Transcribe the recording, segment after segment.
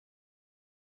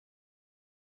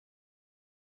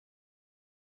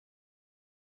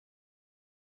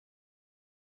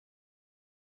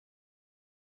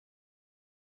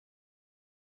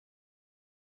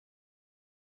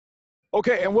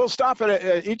Okay, and we'll stop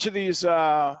at each of these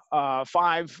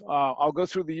five. I'll go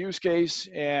through the use case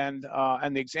and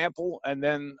the example, and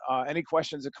then any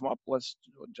questions that come up, let's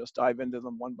just dive into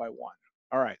them one by one.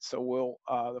 All right, so we'll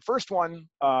the first one,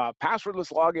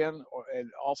 passwordless login, and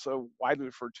also widely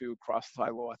referred to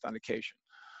cross-silo authentication.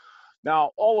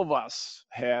 Now, all of us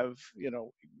have,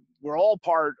 we're all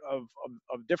part of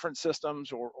different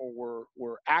systems, or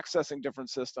we're accessing different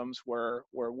systems where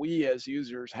we as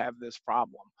users have this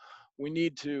problem. We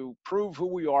need to prove who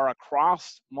we are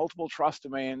across multiple trust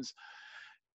domains.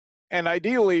 And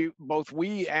ideally, both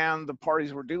we and the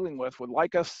parties we're dealing with would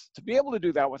like us to be able to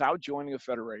do that without joining a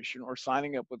federation or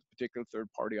signing up with a particular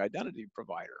third-party identity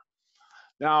provider.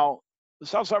 Now, the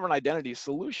self-sovereign identity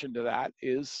solution to that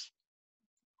is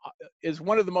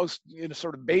one of the most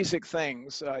sort of basic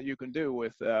things you can do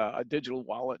with a digital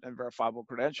wallet and verifiable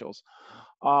credentials.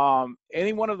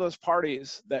 Any one of those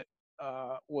parties that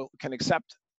can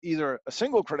accept either a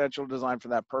single credential designed for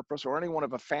that purpose or any one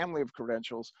of a family of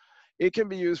credentials, it can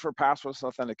be used for passwordless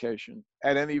authentication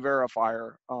at any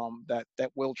verifier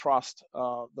that will trust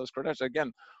those credentials.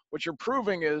 Again, what you're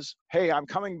proving is, hey, I'm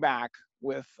coming back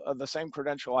with the same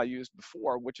credential I used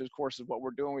before, which of course is what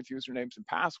we're doing with usernames and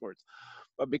passwords.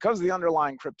 But because of the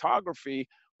underlying cryptography,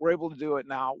 we're able to do it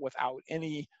now without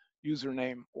any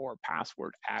username or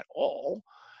password at all.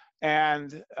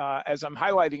 And as I'm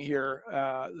highlighting here,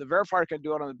 the verifier can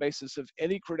do it on the basis of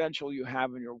any credential you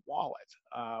have in your wallet,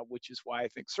 which is why I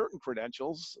think certain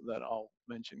credentials that I'll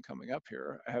mention coming up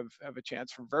here have a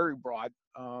chance for very broad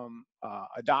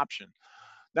adoption.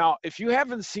 Now, if you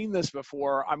haven't seen this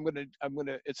before,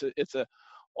 it's a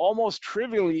almost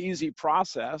trivially easy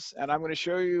process, and I'm going to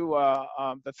show you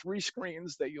the three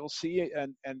screens that you'll see,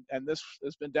 and this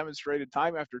has been demonstrated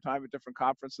time after time at different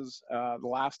conferences. The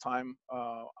last time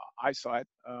I saw it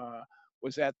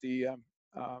was at the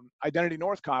Identity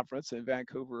North conference in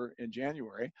Vancouver in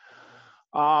January.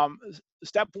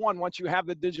 Step one, once you have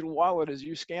the digital wallet, is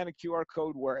you scan a QR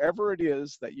code wherever it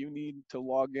is that you need to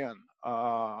log in,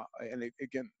 and it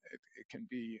can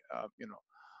be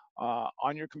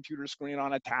on your computer screen,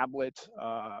 on a tablet,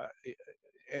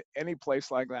 any place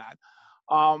like that.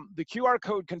 The QR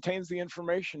code contains the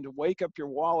information to wake up your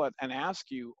wallet and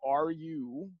ask you, are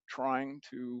you trying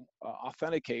to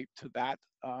authenticate to that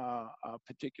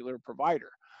particular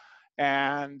provider?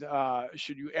 And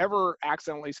should you ever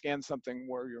accidentally scan something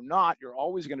where you're not, you're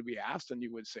always going to be asked, and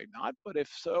you would say not. But if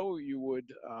so, you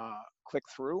would click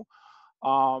through.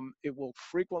 It will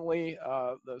frequently,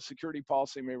 the security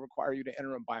policy may require you to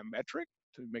enter a biometric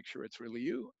to make sure it's really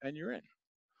you, and you're in.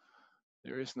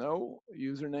 There is no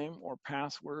username or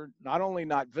password, not only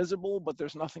not visible, but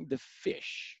there's nothing to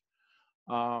phish.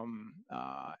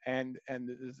 And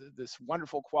this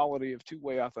wonderful quality of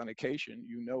two-way authentication,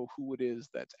 you know who it is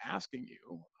that's asking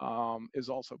you, is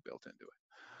also built into it.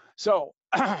 So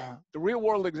the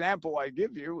real-world example I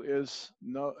give you is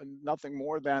nothing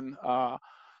more than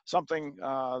something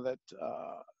that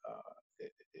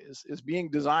is being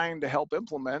designed to help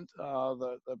implement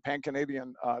the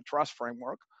Pan-Canadian Trust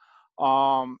Framework.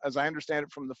 As I understand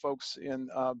it from the folks in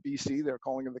BC, they're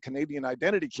calling it the Canadian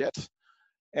Identity Kit.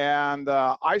 And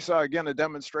I saw, again, a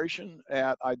demonstration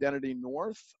at Identity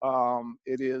North.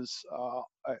 It is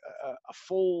a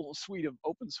full suite of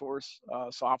open source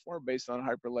software based on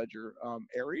Hyperledger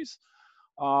Aries.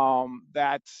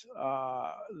 That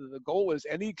the goal is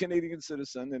any Canadian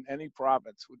citizen in any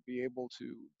province would be able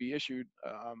to be issued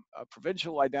a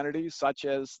provincial identity, such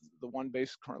as the one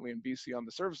based currently in BC on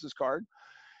the services card,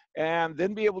 and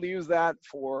then be able to use that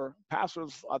for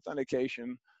passwordless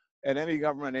authentication at any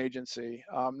government agency,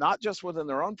 not just within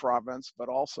their own province, but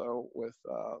also with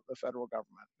the federal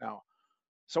government. Now,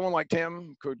 someone like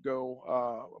Tim could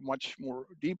go much more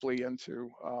deeply into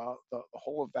the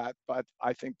whole of that, but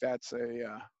I think that's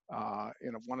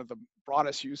one of the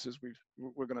broadest uses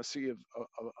we're going to see of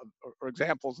or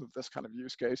examples of this kind of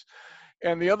use case.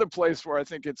 And the other place where I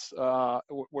think it's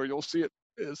where you'll see it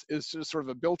is just sort of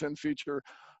a built-in feature.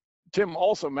 Tim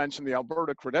also mentioned the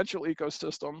Alberta credential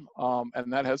ecosystem,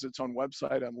 and that has its own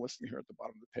website. I'm listing here at the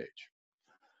bottom of the page.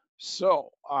 So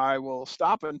I will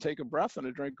stop and take a breath and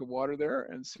a drink of water there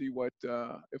and see what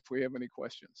if we have any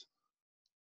questions.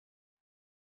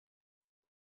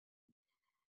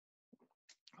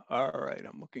 All right,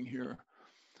 I'm looking here.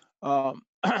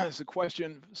 There's a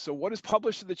question. So what is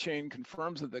published to the chain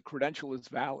confirms that the credential is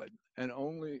valid and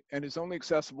is only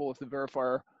accessible if the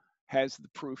verifier has the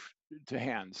proof to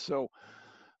hand. So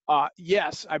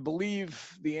yes, I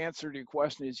believe the answer to your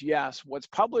question is yes. What's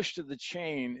published to the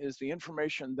chain is the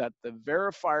information that the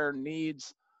verifier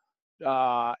needs.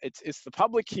 It's the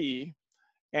public key,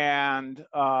 and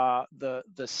the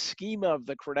schema of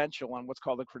the credential and what's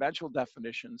called the credential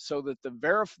definition, so that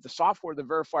the software the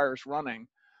verifier is running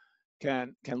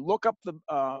can look up the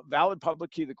valid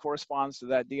public key that corresponds to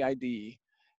that DID,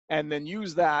 and then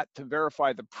use that to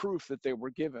verify the proof that they were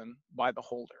given by the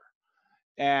holder.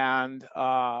 And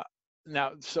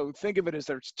now, so think of it as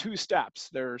there's two steps.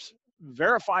 There's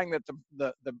verifying that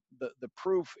the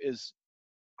proof is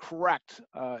correct.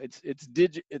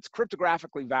 It's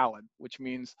cryptographically valid, which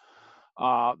means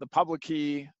the public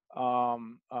key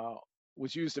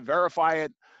was used to verify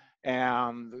it,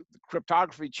 and the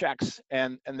cryptography checks,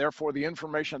 and therefore the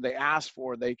information they asked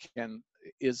for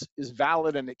is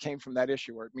valid, and it came from that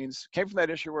issuer. It means it came from that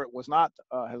issuer. It was not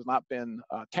has not been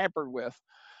tampered with.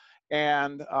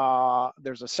 And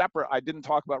there's a separate, I didn't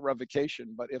talk about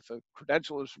revocation, but if a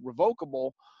credential is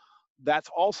revocable, that's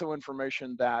also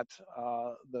information that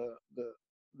the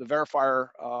verifier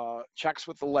checks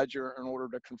with the ledger in order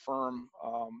to confirm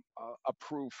a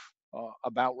proof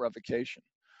about revocation.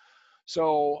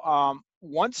 So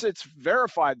once it's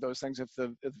verified those things, if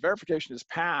the verification is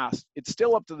passed, it's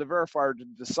still up to the verifier to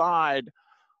decide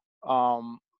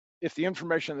if the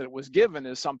information that it was given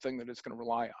is something that it's going to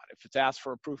rely on. If it's asked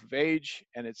for a proof of age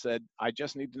and it said, I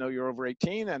just need to know you're over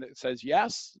 18, and it says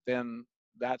yes, then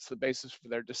that's the basis for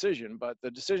their decision. But the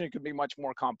decision could be much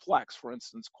more complex. For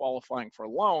instance, qualifying for a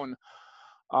loan,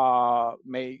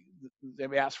 they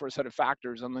may ask for a set of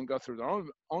factors and then go through their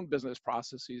own business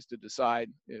processes to decide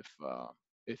if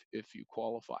you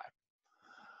qualify.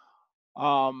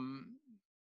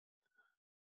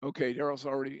 Okay, Daryl's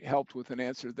already helped with an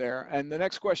answer there. And the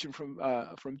next question from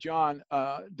John,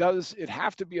 does it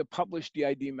have to be a published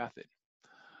DID method?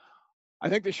 I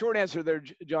think the short answer there,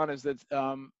 John, is that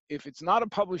if it's not a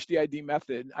published DID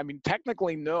method, I mean,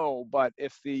 technically no, but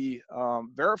if the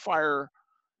verifier,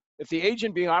 if the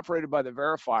agent being operated by the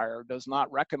verifier does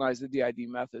not recognize the DID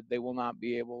method, they will not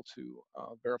be able to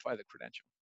verify the credential.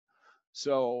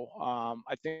 So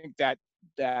I think that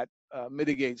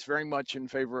mitigates very much in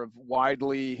favor of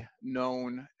widely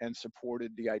known and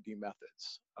supported DID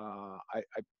methods. I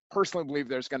personally believe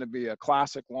there's going to be a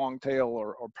classic long tail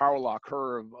or power law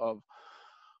curve of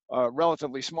a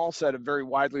relatively small set of very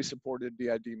widely supported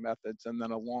DID methods, and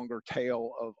then a longer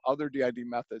tail of other DID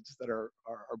methods that are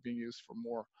being used for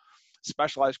more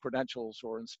specialized credentials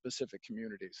or in specific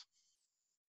communities.